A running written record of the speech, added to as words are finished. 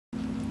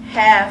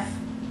half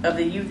of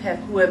the youth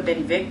who have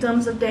been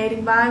victims of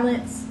dating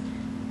violence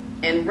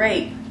and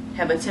rape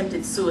have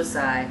attempted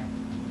suicide,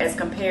 as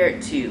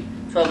compared to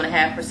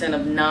 12.5%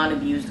 of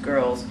non-abused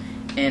girls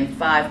and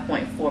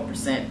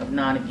 5.4% of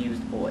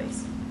non-abused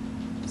boys.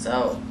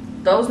 So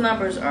those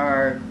numbers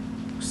are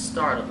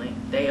startling.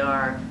 They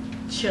are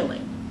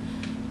chilling.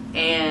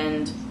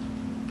 And,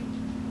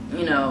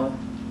 you know,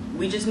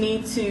 we just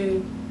need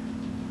to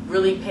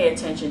really pay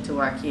attention to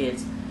our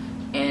kids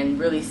and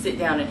really sit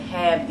down and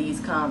have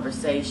these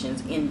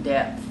conversations in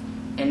depth,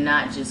 and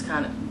not just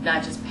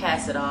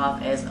pass it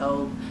off as,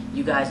 oh,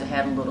 you guys have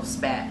had a little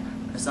spat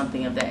or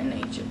something of that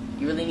nature.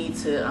 You really need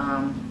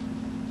to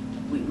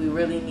we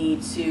really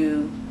need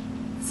to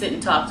sit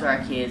and talk to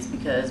our kids,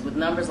 because with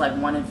numbers like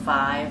 1 in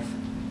 5,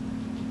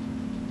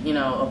 you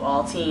know, of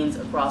all teens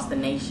across the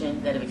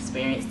nation that have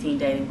experienced teen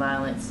dating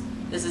violence,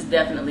 this is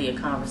definitely a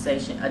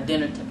conversation, a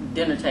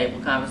dinner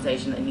table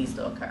conversation that needs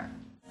to occur.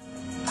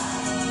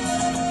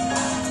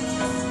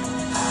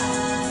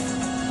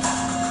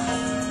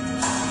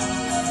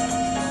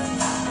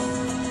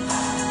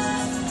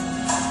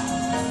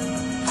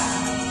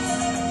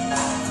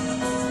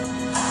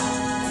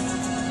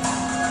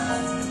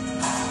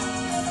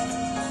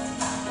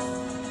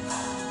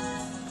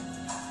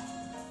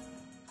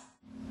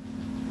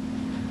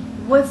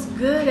 What's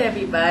good,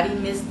 everybody?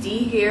 Miss D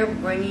here,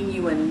 bringing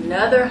you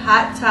another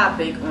hot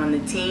topic on the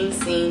Teen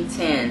Scene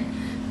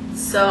 10.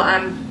 So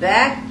I'm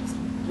back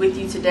with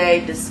you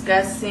today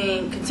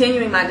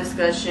continuing my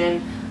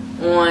discussion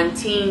on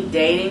teen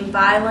dating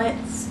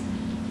violence.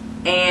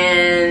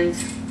 And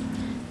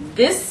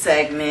this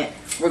segment,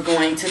 we're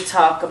going to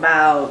talk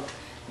about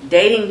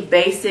dating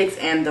basics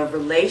and the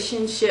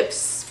relationship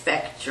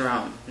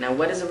spectrum. Now,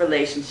 what is a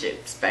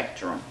relationship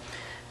spectrum?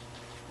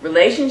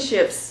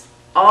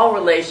 All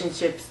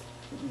relationships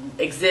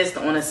exist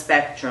on a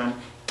spectrum,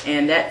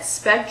 and that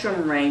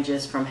spectrum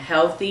ranges from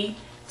healthy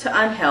to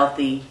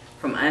unhealthy,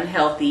 from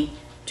unhealthy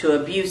to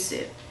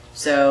abusive.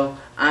 So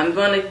I'm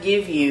going to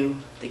give you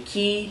the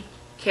key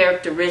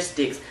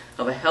characteristics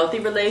of a healthy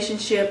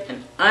relationship,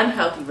 an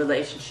unhealthy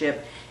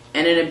relationship,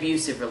 and an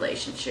abusive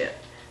relationship.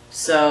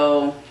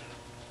 So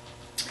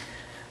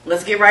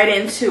let's get right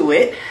into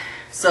it.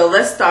 So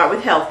let's start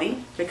with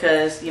healthy,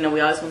 because, you know, we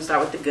always want to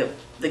start with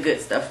the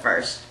good stuff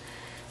first.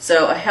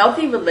 So a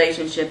healthy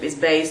relationship is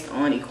based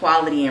on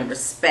equality and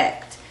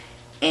respect.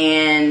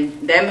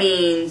 And that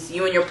means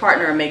you and your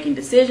partner are making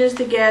decisions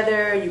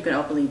together. You can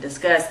openly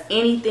discuss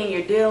anything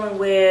you're dealing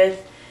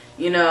with,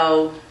 you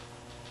know,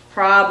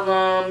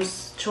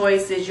 problems,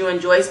 choices. You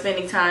enjoy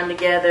spending time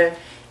together,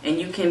 and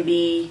you can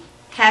be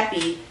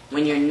happy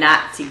when you're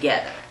not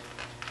together.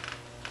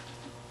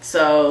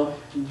 So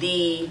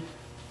the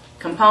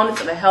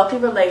components of a healthy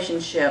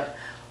relationship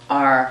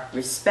are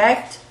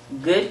respect,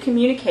 good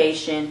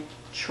communication,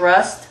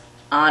 trust,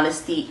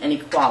 honesty, and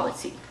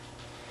equality.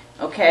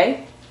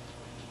 Okay?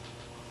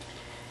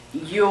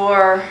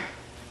 Your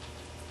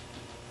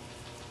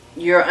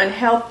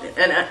unhealthy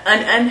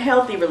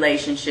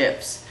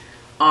relationships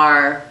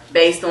are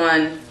based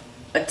on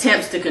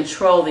attempts to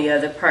control the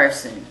other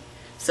person.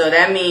 So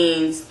that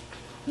means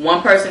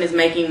one person is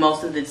making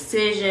most of the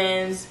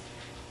decisions.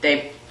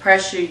 They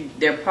pressure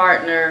their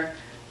partner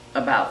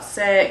about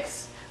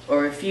sex,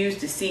 or refuse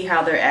to see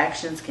how their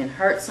actions can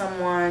hurt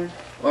someone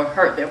or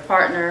hurt their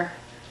partner,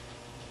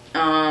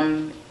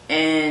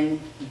 and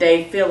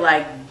they feel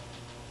like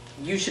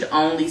you should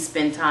only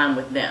spend time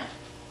with them.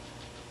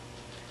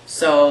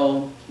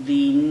 So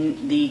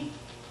the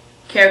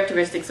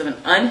characteristics of an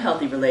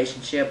unhealthy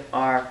relationship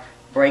are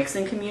breaks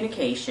in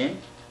communication,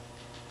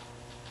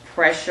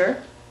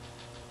 pressure,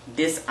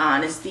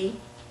 dishonesty,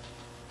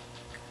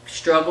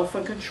 struggle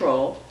for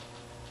control,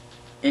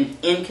 and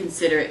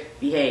inconsiderate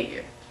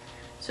behavior.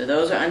 So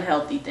those are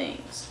unhealthy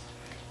things.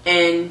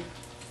 And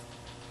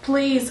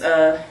please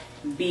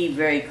be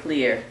very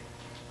clear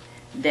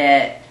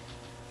that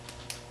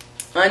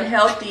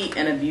unhealthy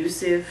and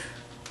abusive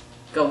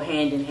go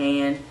hand in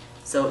hand.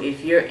 So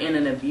if you're in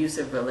an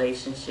abusive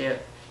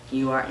relationship,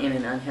 you are in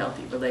an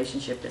unhealthy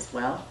relationship as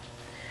well.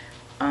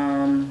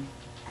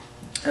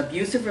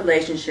 Abusive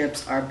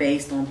relationships are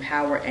based on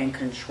power and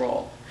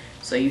control.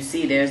 So you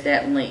see there's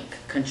that link,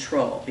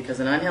 control, because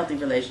an unhealthy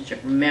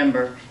relationship,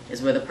 remember,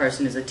 is where the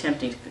person is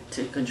attempting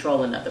to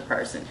control another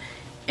person.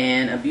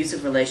 And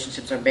abusive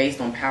relationships are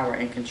based on power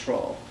and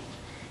control.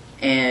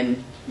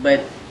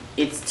 But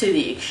it's to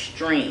the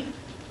extreme,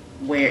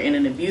 where in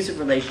an abusive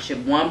relationship,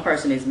 one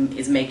person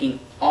is making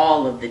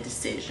all of the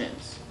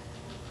decisions.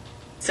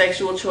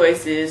 Sexual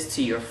choices,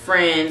 to your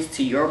friends,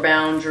 to your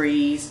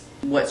boundaries,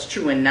 what's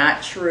true and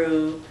not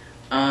true.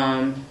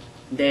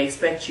 They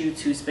expect you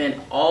to spend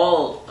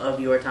all of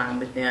your time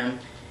with them,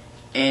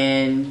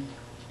 and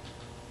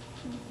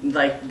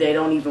like they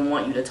don't even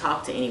want you to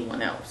talk to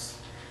anyone else.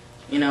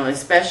 You know,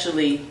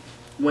 especially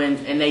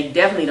and they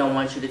definitely don't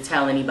want you to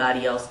tell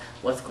anybody else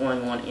what's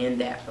going on in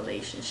that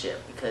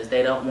relationship, because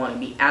they don't want to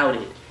be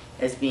outed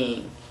as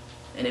being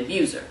an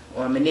abuser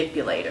or a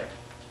manipulator.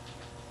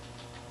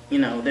 You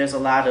know, there's a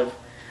lot of,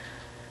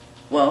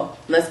 well,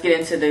 let's get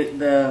into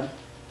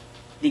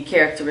the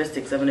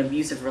characteristics of an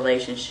abusive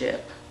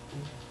relationship: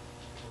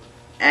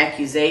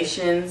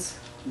 accusations,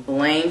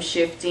 blame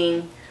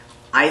shifting,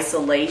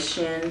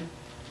 isolation,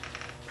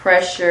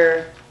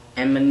 pressure,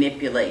 and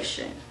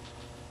manipulation.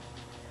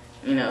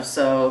 You know,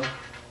 so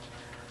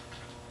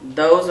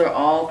those are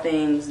all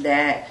things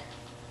that,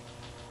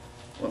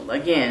 well,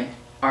 again,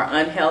 are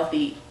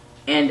unhealthy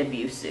and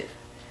abusive.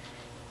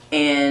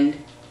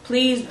 And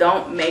please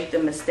don't make the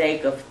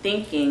mistake of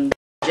thinking that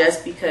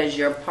just because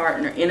your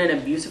partner, in an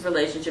abusive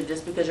relationship,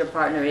 just because your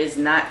partner is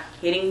not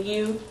hitting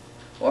you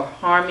or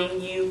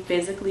harming you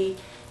physically,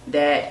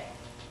 that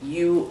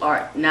you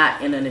are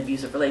not in an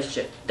abusive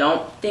relationship.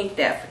 Don't think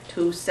that for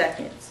 2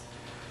 seconds,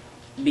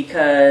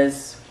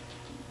 because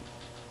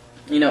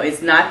you know,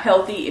 it's not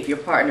healthy if your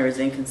partner is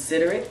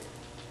inconsiderate,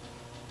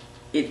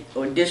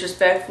 or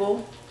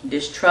disrespectful,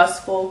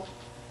 distrustful,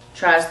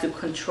 tries to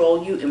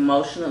control you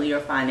emotionally or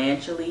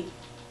financially,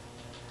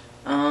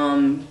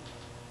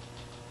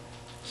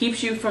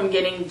 keeps you from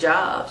getting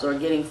jobs or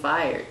getting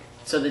fired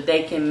so that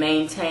they can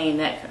maintain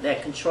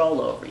that control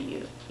over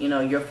you, you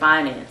know, your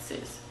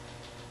finances.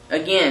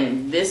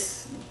 Again,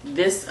 this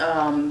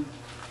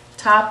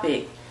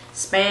topic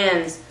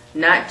spans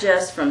not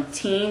just from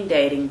teen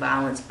dating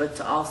violence, but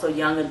to also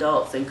young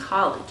adults in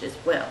college as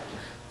well.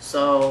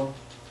 So,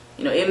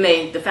 you know,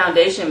 the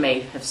foundation may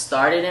have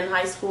started in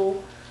high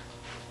school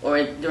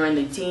or during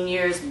the teen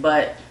years,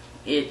 but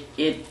it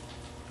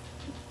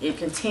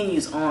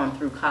continues on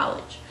through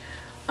college.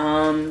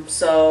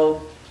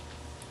 So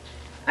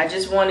I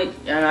just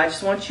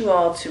want you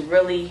all to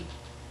really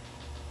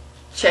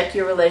check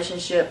your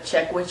relationship,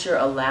 check what you're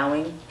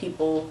allowing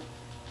people,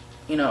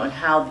 you know, and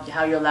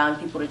how you're allowing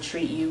people to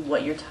treat you,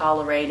 what you're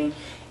tolerating,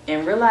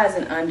 and realize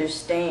and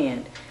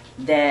understand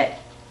that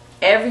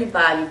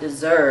everybody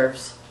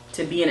deserves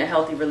to be in a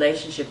healthy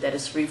relationship that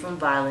is free from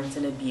violence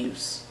and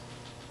abuse.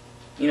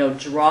 You know,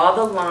 draw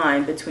the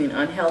line between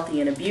unhealthy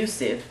and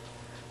abusive.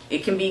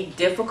 It can be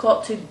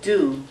difficult to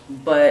do,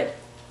 but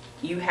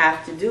you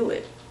have to do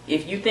it.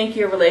 If you think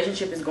your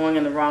relationship is going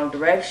in the wrong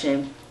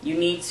direction, you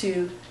need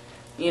to,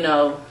 you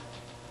know,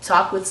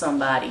 talk with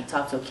somebody,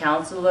 talk to a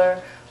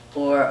counselor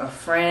or a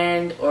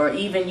friend, or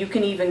even you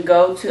can even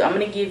go to, I'm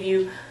going to give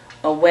you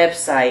a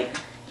website.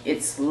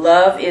 It's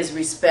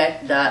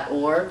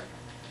loveisrespect.org,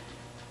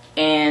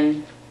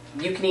 and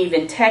you can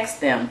even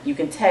text them. You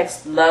can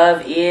text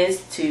love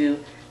is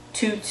to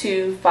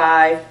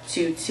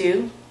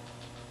 22522,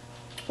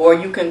 or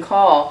you can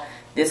call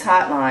this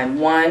hotline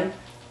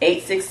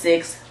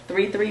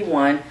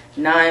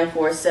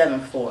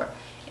 1-866-331-9474.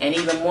 And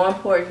even more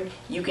important,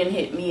 you can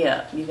hit me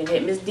up. You can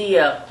hit Miss D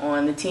up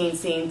on the Teen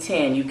Scene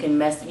 10. You can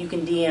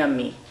DM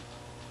me.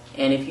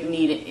 And if you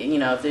need it, you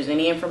know, if there's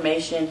any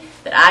information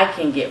that I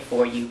can get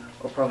for you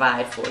or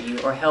provide for you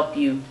or help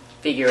you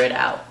figure it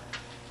out,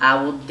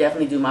 I will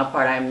definitely do my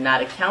part. I'm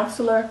not a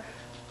counselor,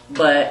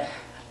 but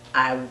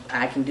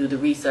I can do the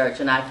research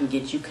and I can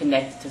get you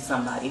connected to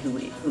somebody who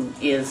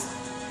is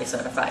a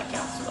certified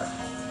counselor.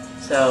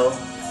 So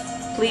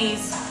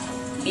please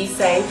be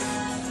safe.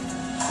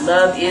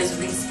 Love is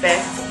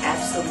respect,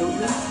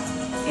 absolutely.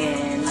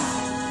 And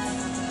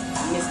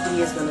Miss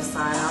D is going to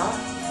sign off.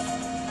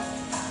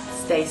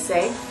 Stay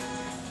safe.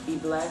 Be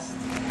blessed.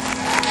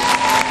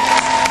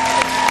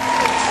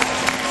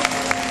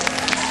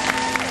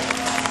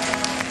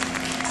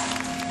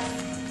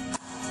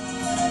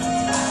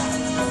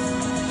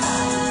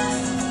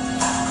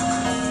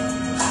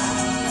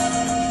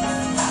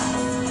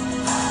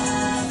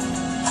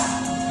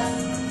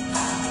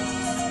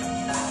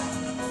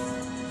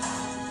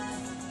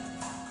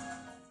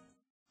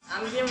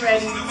 I'm getting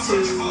ready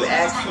to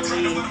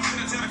actually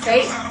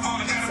tape,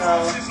 so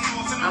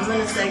I'm going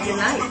to say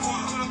goodnight.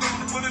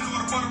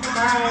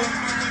 Bye.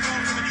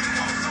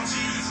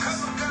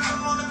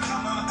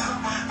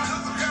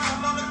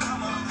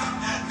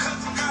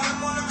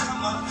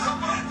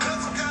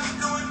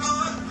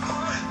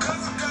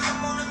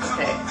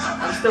 Okay,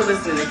 I'm still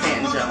listening to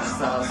Canton Jones,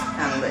 so I'll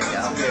kind of let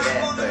y'all hear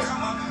that, but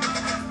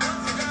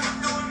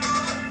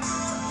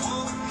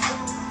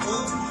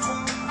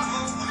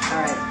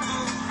alright.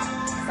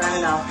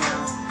 Signing off now.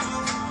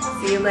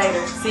 See you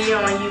later. See you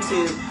on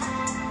YouTube.